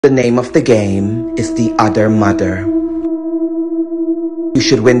The name of the game is The Other Mother. You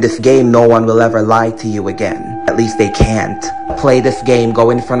should win this game. No one will ever lie to you again. At least they can't. Play this game. Go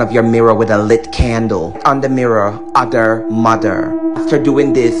in front of your mirror with a lit candle. On the mirror, Other Mother. After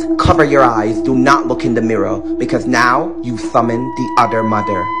doing this, cover your eyes. Do not look in the mirror, because now you summon the Other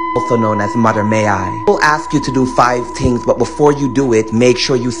Mother, also known as Mother May I. We'll ask you to do 5 things, but before you do it, make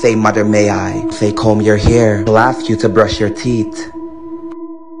sure you say Mother May I. Say comb your hair. She'll ask you to brush your teeth.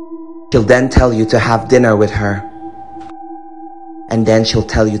 She'll then tell you to have dinner with her. And then she'll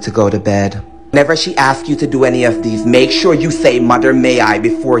tell you to go to bed. Whenever she asks you to do any of these, make sure you say Mother May I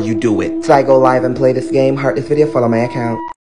before you do it. So I go live and play this game. Heart this video, follow my account.